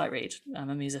can sight read. I'm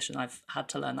a musician. I've had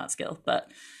to learn that skill, but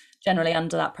generally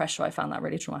under that pressure, I found that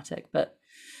really traumatic. But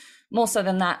more so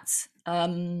than that,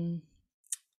 I'm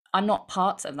not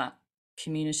part of that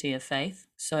community of faith,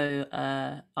 so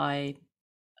I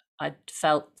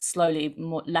felt slowly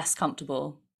less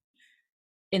comfortable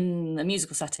in the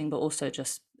musical setting, but also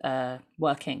just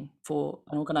working for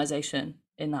an organisation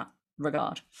in that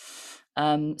regard.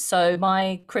 So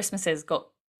my Christmases got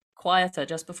quieter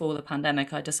just before the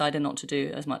pandemic. I decided not to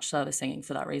do as much service singing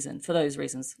for those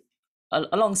reasons.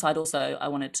 Alongside also, I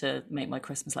wanted to make my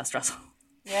Christmas less stressful.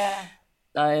 Yeah.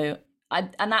 So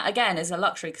and that again is a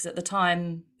luxury, because at the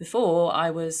time before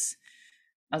I was,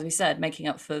 as we said, making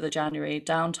up for the January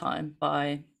downtime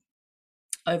by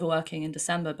overworking in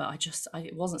December, but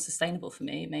it wasn't sustainable for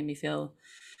me. It made me feel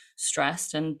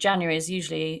stressed. And January is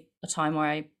usually a time where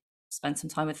I spend some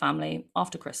time with family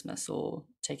after Christmas, or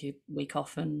take a week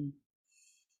off and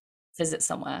visit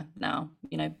somewhere now.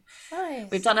 Nice.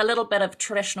 We've done a little bit of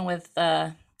traditional with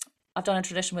I've done a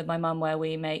tradition with my mum where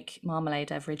we make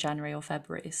marmalade every January or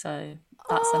February, so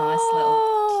that's a nice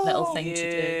little thing to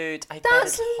do. Dude, I bet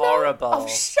it's horrible. Oh,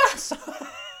 shut up.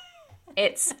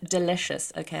 It's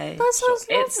delicious, okay? That sounds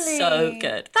lovely. It's so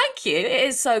good. Thank you. It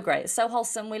is so great. It's so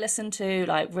wholesome. We listen to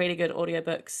like really good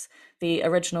audiobooks. The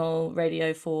original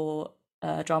Radio 4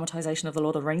 dramatization of The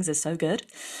Lord of the Rings is so good.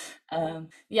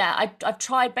 I've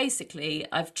tried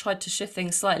to shift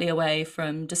things slightly away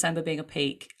from December being a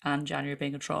peak and January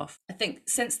being a trough. I think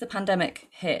since the pandemic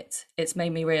hit, it's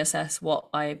made me reassess what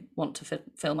I want to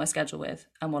fill my schedule with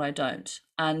and what I don't.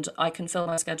 And I can fill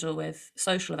my schedule with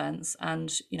social events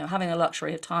and, having the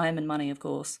luxury of time and money, of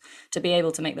course, to be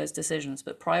able to make those decisions,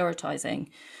 but prioritizing,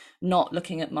 not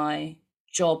looking at my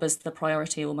job as the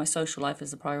priority or my social life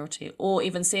as the priority, or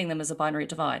even seeing them as a binary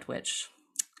divide, which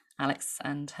Alex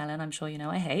and Helen, I'm sure you know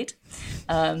I hate,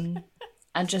 and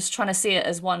just trying to see it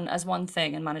as one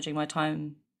thing and managing my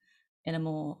time in a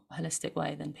more holistic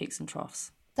way than peaks and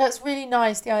troughs. That's really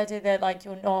nice, the idea that like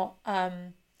you're not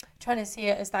trying to see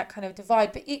it as that kind of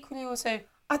divide, but equally also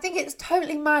I think it's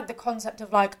totally mad, the concept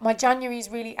of like my January is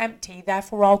really empty,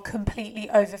 therefore I'll completely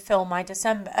overfill my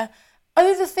December.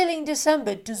 Overfilling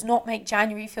December does not make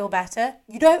January feel better.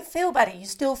 You don't feel better, you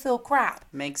still feel crap.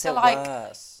 Makes it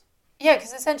worse. Yeah,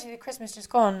 because essentially the Christmas just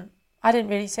gone, I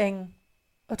didn't really sing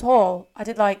at all. I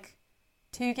did like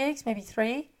 2 gigs, maybe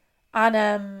 3.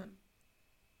 And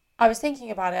I was thinking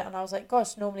about it and I was like,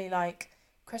 gosh, normally like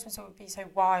Christmas would be so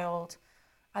wild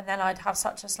and then I'd have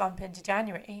such a slump into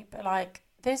January. But like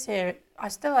this year, I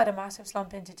still had a massive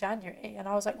slump into January. And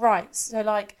I was like, right, so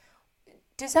like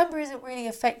December isn't really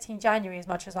affecting January as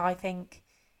much as I think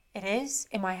it is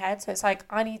in my head. So it's like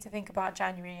I need to think about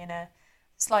January in a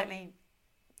slightly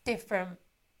different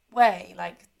way.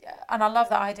 Like, and I love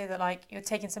that idea that like you're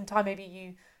taking some time, maybe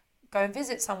you go and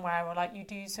visit somewhere, or like you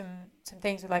do some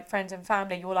things with like friends and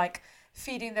family. You're like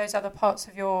feeding those other parts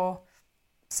of your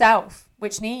self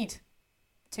which need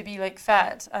to be like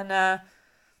fed. And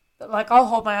like I'll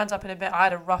hold my hands up in a bit. I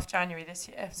had a rough January this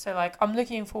year, so like I'm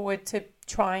looking forward to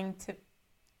trying to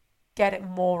get it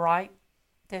more right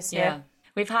this year. Yeah.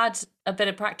 We've had a bit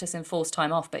of practice in forced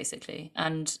time off, basically.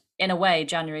 And in a way,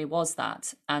 January was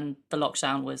that. And the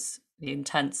lockdown was the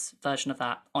intense version of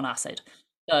that on acid.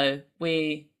 So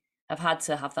we have had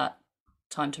to have that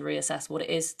time to reassess what it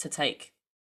is to take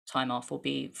time off or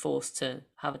be forced to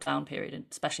have a down period,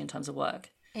 especially in terms of work.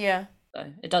 Yeah. So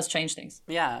it does change things.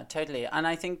 Yeah, totally. And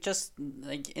I think just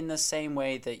like in the same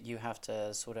way that you have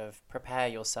to sort of prepare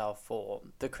yourself for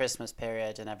the Christmas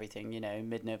period and everything,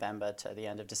 mid-November to the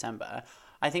end of December,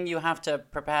 I think you have to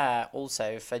prepare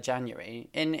also for January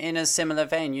in a similar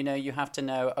vein. You have to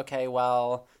know, okay,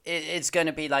 well, it's going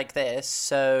to be like this.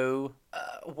 So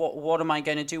what am I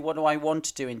going to do? What do I want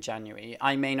to do in January?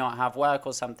 I may not have work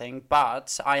or something,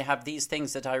 but I have these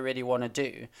things that I really want to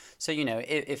do. So,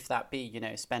 if that be,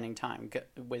 spending time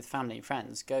with family,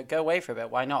 friends, go away for a bit.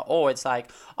 Why not? Or it's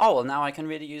like, oh, well, now I can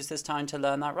really use this time to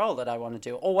learn that role that I want to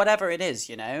do, or whatever it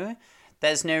is,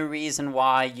 There's no reason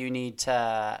why you need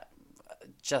to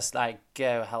just like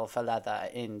go hell for leather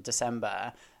in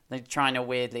December, like trying to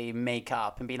weirdly make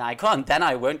up and be like, oh, and then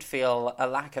I won't feel a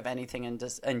lack of anything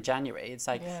in January. It's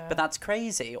like, but that's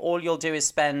crazy. All you'll do is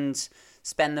spend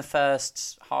the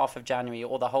first half of January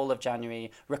or the whole of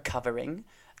January recovering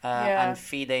and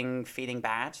feeling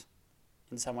bad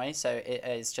in some way. So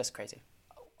it's just crazy.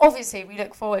 Obviously, we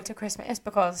look forward to Christmas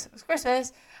because it's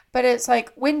Christmas, but it's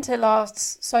like winter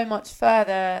lasts so much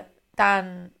further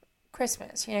than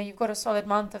Christmas. You've got a solid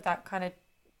month of that kind of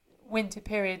winter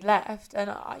period left. And,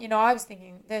 I was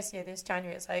thinking this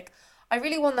January, it's like, I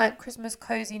really want that Christmas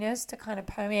coziness to kind of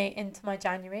permeate into my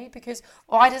January because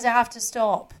why does it have to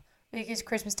stop? Because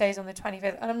Christmas Day is on the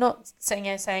 25th. And I'm not sitting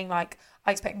here saying, like,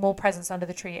 I expect more presents under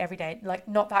the tree every day. Like,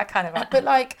 not that kind of but,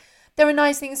 like, there are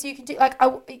nice things you can do. Like,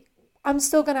 I'm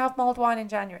still going to have mulled wine in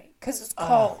January because it's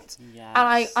cold. Yes.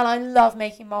 And I love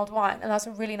making mulled wine. And that's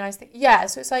a really nice thing. Yeah,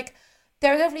 so it's like,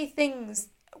 there are definitely things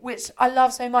which I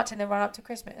love so much in the run up to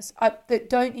Christmas that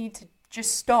don't need to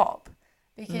just stop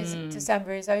because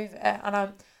December is over.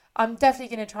 And I'm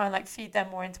definitely going to try and like feed them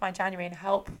more into my January and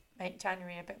help make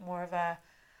January a bit more of a,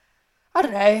 I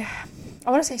don't know,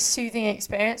 I want to say soothing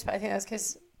experience, but I think that's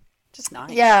because Just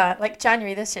nice. Yeah, like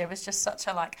January this year was just such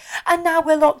a like, and now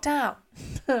we're locked down.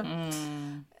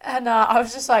 And I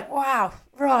was just like, wow,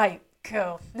 right,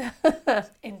 cool.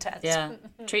 Intense. Yeah.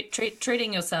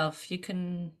 Treating yourself. You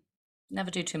can never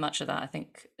do too much of that. I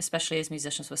think, especially as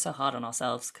musicians, we're so hard on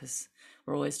ourselves because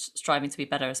we're always striving to be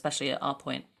better, especially at our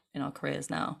point in our careers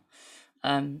now.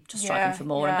 Just striving for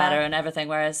more and better and everything.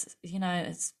 Whereas,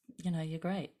 you're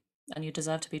great and you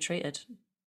deserve to be treated.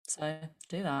 So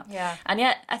do that. Yeah. And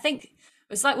yet, I think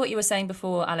it's like what you were saying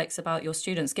before, Alex, about your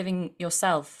students, giving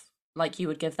yourself, like you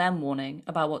would give them warning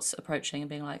about what's approaching and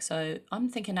being like, so I'm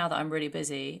thinking now that I'm really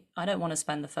busy, I don't want to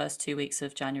spend the first 2 weeks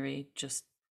of January just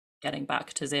getting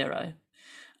back to 0.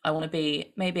 I want to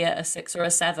be maybe at a 6 or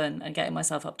a 7 and getting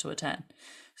myself up to a 10.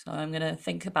 So I'm going to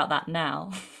think about that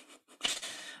now.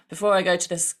 Before I go to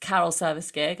this carol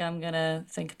service gig, I'm going to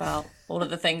think about all of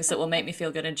the things that will make me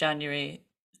feel good in January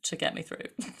to get me through.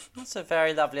 That's a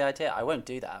very lovely idea. I won't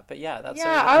do that, but yeah, that's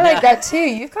I like that too.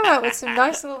 You've come out with some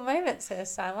nice little moments here,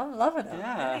 Sam. I'm loving it.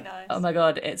 Yeah. Really nice. Oh my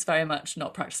God, it's very much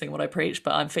not practicing what I preach,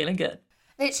 but I'm feeling good.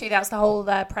 Literally, that's the whole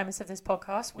premise of this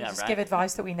podcast. We just give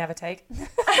advice that we never take.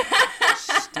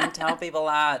 Don't tell people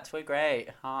that. We're great.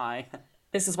 Hi.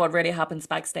 This is what really happens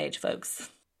backstage, folks.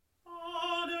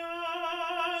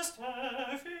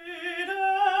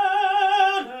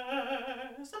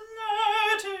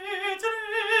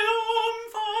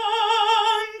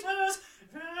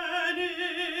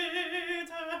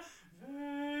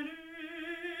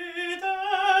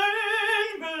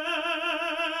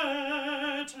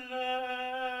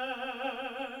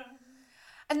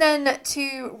 And then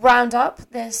to round up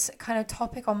this kind of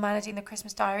topic on managing the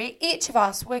Christmas diary, each of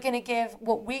us, we're going to give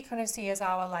what we kind of see as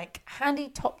our like handy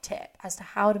top tip as to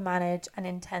how to manage an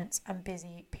intense and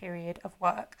busy period of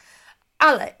work.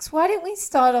 Alex, why don't we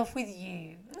start off with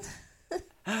you?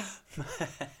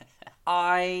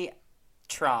 I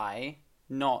try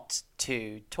not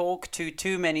to talk to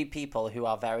too many people who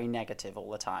are very negative all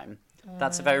the time.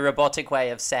 That's a very robotic way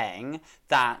of saying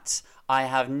that I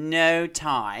have no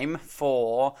time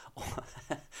for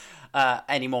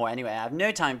anymore. Anyway, I have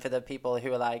no time for the people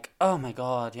who are like, oh my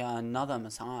God, yeah, another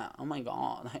Messiah. Oh my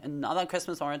God, another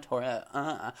Christmas oratorio.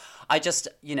 I just,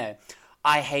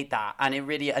 I hate that. And it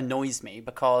really annoys me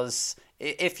because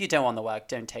if you don't want the work,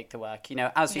 don't take the work.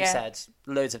 As we've said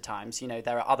loads of times,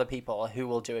 there are other people who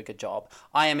will do a good job.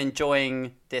 I am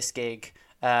enjoying this gig.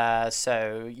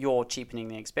 So you're cheapening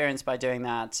the experience by doing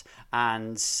that,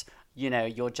 and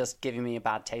you're just giving me a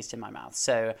bad taste in my mouth.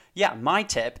 So yeah, my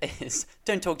tip is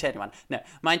don't talk to anyone. No,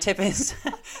 my tip is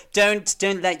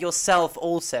don't let yourself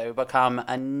also become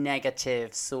a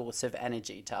negative source of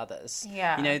energy to others.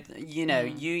 Yeah.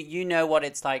 You know what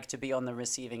it's like to be on the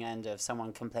receiving end of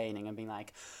someone complaining and being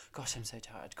like, gosh, I'm so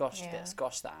tired, gosh this,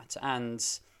 gosh that, and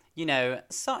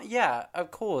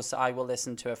of course I will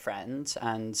listen to a friend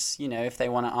and, if they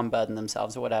want to unburden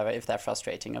themselves or whatever, if they're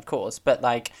frustrating, of course. But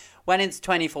like when it's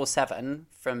 24/7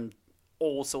 from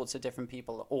all sorts of different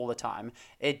people all the time,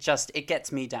 it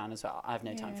gets me down as well. I have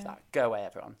no time for that. Go away,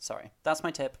 everyone. Sorry. That's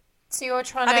my tip. So you're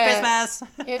trying Happy Christmas.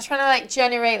 You're trying to like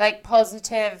generate like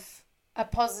positive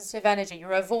energy.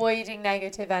 You're avoiding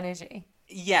negative energy.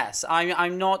 Yes,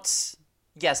 I'm not...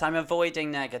 Yes, I'm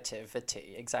avoiding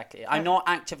negativity, exactly. I'm not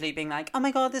actively being like, oh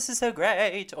my God, this is so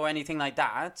great, or anything like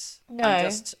that. No. I'm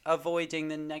just avoiding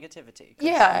the negativity.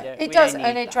 Yeah, it does,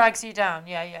 and it drags you down.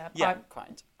 Yeah. Yeah,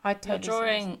 quite. I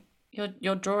totally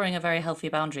You're drawing a very healthy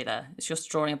boundary there. It's just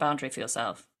drawing a boundary for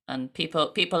yourself. And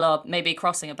people are maybe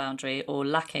crossing a boundary or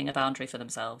lacking a boundary for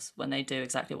themselves when they do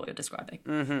exactly what you're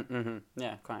describing.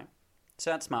 Yeah, quite. So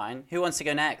that's mine. Who wants to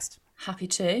go next? Happy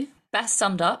to. Best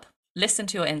summed up, listen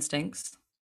to your instincts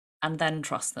and then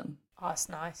trust them. Oh, that's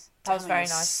nice. That was very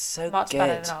nice. So much good.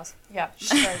 better than ours. Yeah,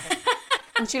 very good.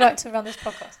 Would you like to run this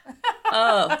podcast?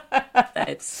 Oh,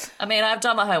 babes. I mean, I've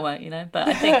done my homework, but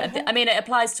I think, it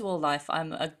applies to all life.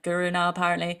 I'm a guru now,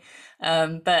 apparently.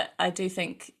 But I do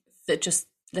think that just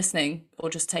listening or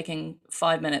just taking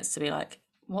 5 minutes to be like,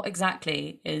 what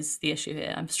exactly is the issue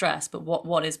here? I'm stressed, but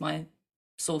what is my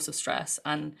source of stress?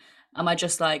 And am I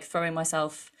just like throwing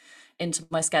myself into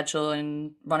my schedule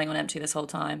and running on empty this whole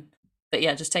time? But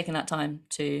yeah, just taking that time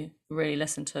to really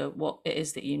listen to what it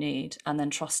is that you need and then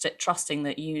trusting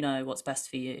that you know what's best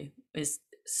for you is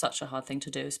such a hard thing to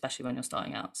do, especially when you're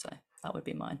starting out. So that would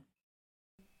be mine.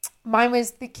 Mine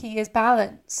was the key is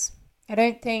balance. I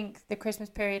don't think the Christmas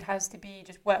period has to be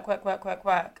just work.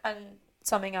 And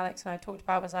something Alex and I talked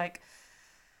about was like,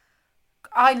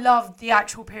 I love the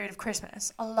actual period of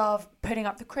Christmas. I love putting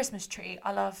up the Christmas tree.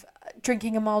 I love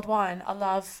drinking a mulled wine. I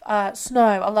love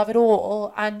snow. I love it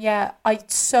all. And yeah, I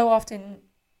so often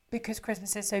because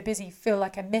Christmas is so busy, feel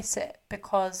like I miss it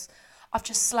because I've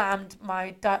just slammed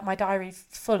my diary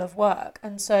full of work.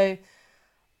 And so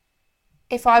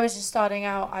if I was just starting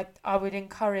out, I would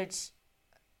encourage,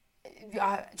 do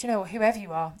you know, whoever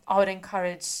you are, I would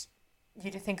encourage you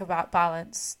to think about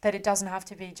balance, that it doesn't have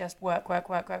to be just work,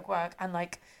 and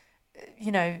like,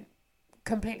 you know,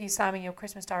 completely slamming your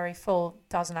Christmas diary full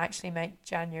doesn't actually make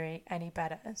January any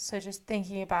better. So just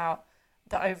thinking about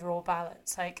the overall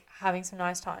balance, like having some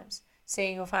nice times,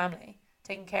 seeing your family,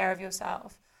 taking care of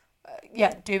yourself,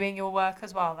 doing your work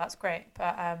as well, that's great.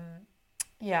 But I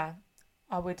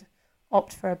would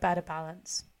opt for a better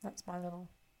balance. That's my little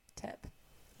tip.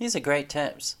 These are great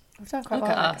tips. We've done quite Look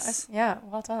well, at us. guys. Yeah,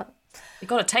 well done. You've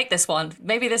got to take this one.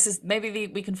 Maybe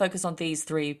we can focus on these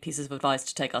 3 pieces of advice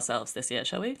to take ourselves this year,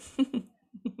 shall we?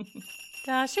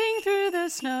 Dashing through the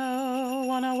snow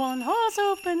on a one-horse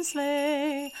open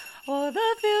sleigh, o'er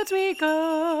the fields we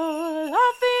go,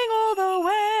 laughing all the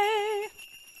way.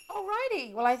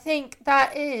 Alrighty, well I think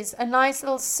that is a nice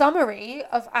little summary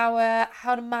of our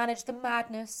how to manage the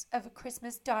madness of a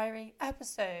Christmas diary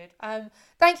episode.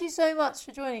 Thank you so much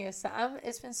for joining us, Sam.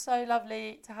 It's been so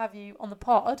lovely to have you on the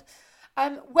pod.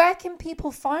 Where can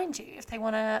people find you if they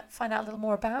want to find out a little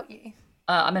more about you?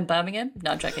 I'm in Birmingham.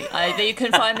 No, I'm joking. You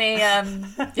can find me.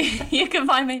 You can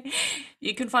find me.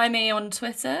 You can find me on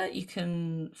Twitter. You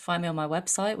can find me on my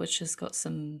website, which has got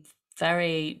some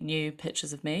very new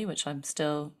pictures of me, which I'm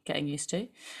still getting used to.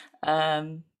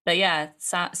 But yeah,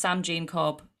 Sam Jean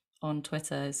Cobb on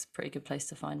Twitter is a pretty good place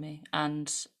to find me. And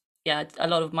yeah, a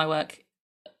lot of my work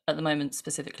at the moment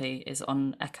specifically is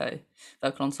on Echo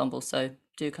Vocal Ensemble. So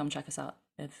do come check us out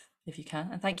if you can.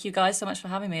 And thank you guys so much for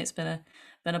having me. It's been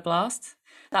a blast.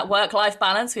 That work-life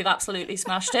balance, we've absolutely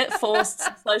smashed it. Forced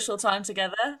social time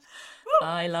together.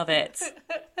 I love it.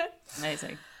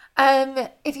 Amazing.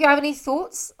 If you have any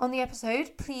thoughts on the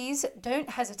episode, please don't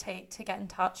hesitate to get in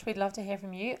touch. We'd love to hear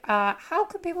from you. How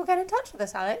can people get in touch with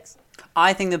us, Alex?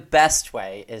 I think the best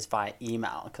way is via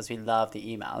email, because we love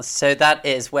the emails. So that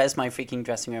is where's my freaking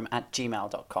dressing room at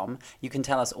gmail.com. You can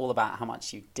tell us all about how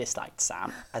much you disliked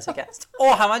Sam as a guest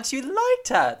or how much you liked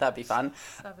her. That'd be fun.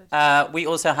 We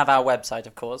also have our website,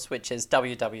 of course, which is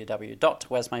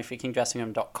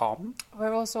www.where'smyfreakingdressingroom.com.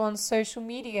 We're also on social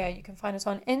media. You can find us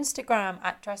on Instagram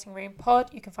at Dressing Room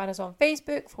Pod. You can find us on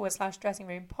Facebook /Dressing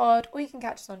Room Pod, or you can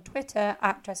catch us on Twitter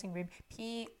at Dressing Room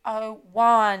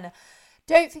PO1.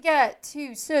 Don't forget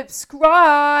to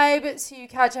subscribe so you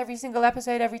catch every single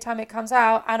episode every time it comes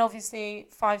out. And obviously,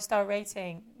 5-star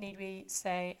rating. Need we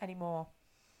say any more?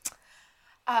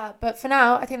 But for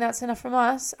now, I think that's enough from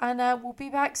us. And we'll be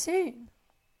back soon.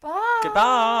 Bye.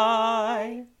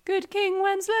 Goodbye. Good King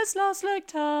Wenceslas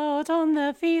looked out on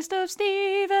the feast of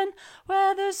Stephen,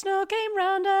 where the snow came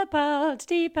round about,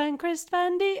 deep and crisp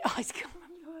and deep. Oh, I can't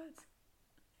remember the words.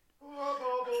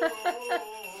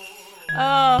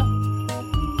 Oh.